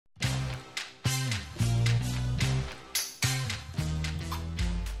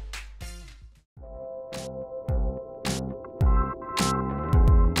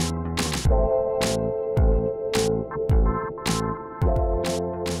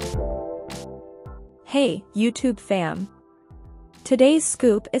Hey, YouTube fam. Today's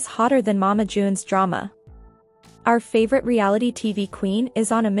scoop is hotter than Mama June's drama. Our favorite reality TV queen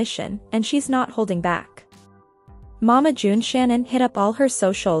is on a mission, and she's not holding back. Mama June Shannon hit up all her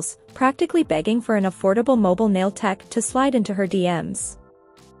socials, practically begging for an affordable mobile nail tech to slide into her DMs.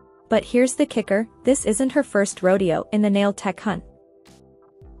 But here's the kicker, this isn't her first rodeo in the nail tech hunt.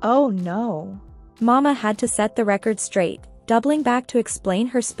 Oh no. Mama had to set the record straight, doubling back to explain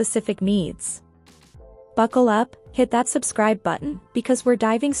her specific needs. Buckle up, hit that subscribe button, because we're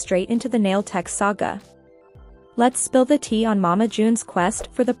diving straight into the nail tech saga. Let's spill the tea on Mama June's quest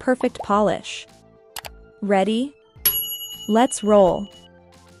for the perfect polish. Ready? Let's roll.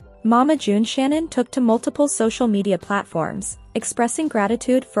 Mama June Shannon took to multiple social media platforms, expressing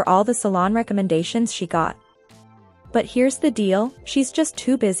gratitude for all the salon recommendations she got. But here's the deal, she's just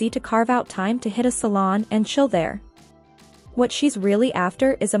too busy to carve out time to hit a salon and chill there. What she's really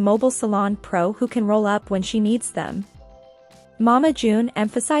after is a mobile salon pro who can roll up when she needs them. Mama June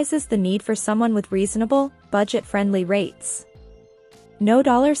emphasizes the need for someone with reasonable, budget-friendly rates. No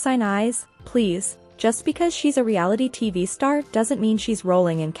 $ eyes, please, just because she's a reality TV star doesn't mean she's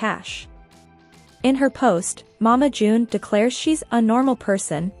rolling in cash. In her post, Mama June declares she's a normal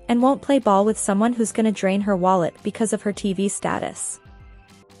person and won't play ball with someone who's gonna drain her wallet because of her TV status.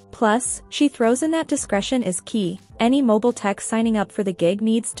 Plus, she throws in that discretion is key, any mobile tech signing up for the gig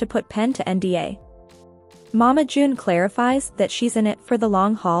needs to put pen to NDA. Mama June clarifies that she's in it for the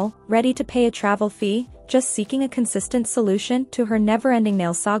long haul, ready to pay a travel fee, just seeking a consistent solution to her never-ending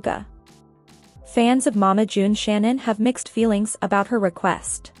nail saga. Fans of Mama June Shannon have mixed feelings about her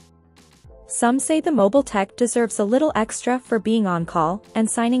request. Some say the mobile tech deserves a little extra for being on call, and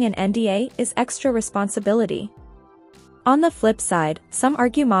signing an NDA is extra responsibility. On the flip side, some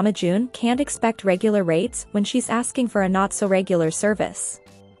argue Mama June can't expect regular rates when she's asking for a not-so-regular service.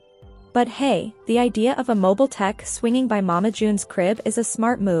 But hey, the idea of a mobile tech swinging by Mama June's crib is a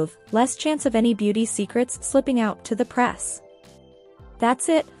smart move, less chance of any beauty secrets slipping out to the press. That's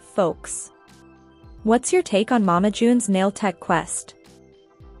it, folks. What's your take on Mama June's nail tech quest?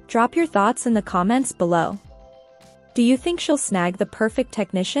 Drop your thoughts in the comments below. Do you think she'll snag the perfect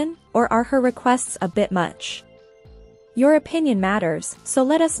technician, or are her requests a bit much? Your opinion matters, so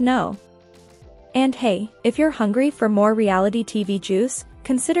let us know. And hey, if you're hungry for more reality TV juice,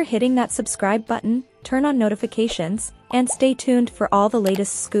 consider hitting that subscribe button, turn on notifications, and stay tuned for all the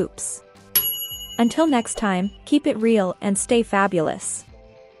latest scoops. Until next time, keep it real and stay fabulous.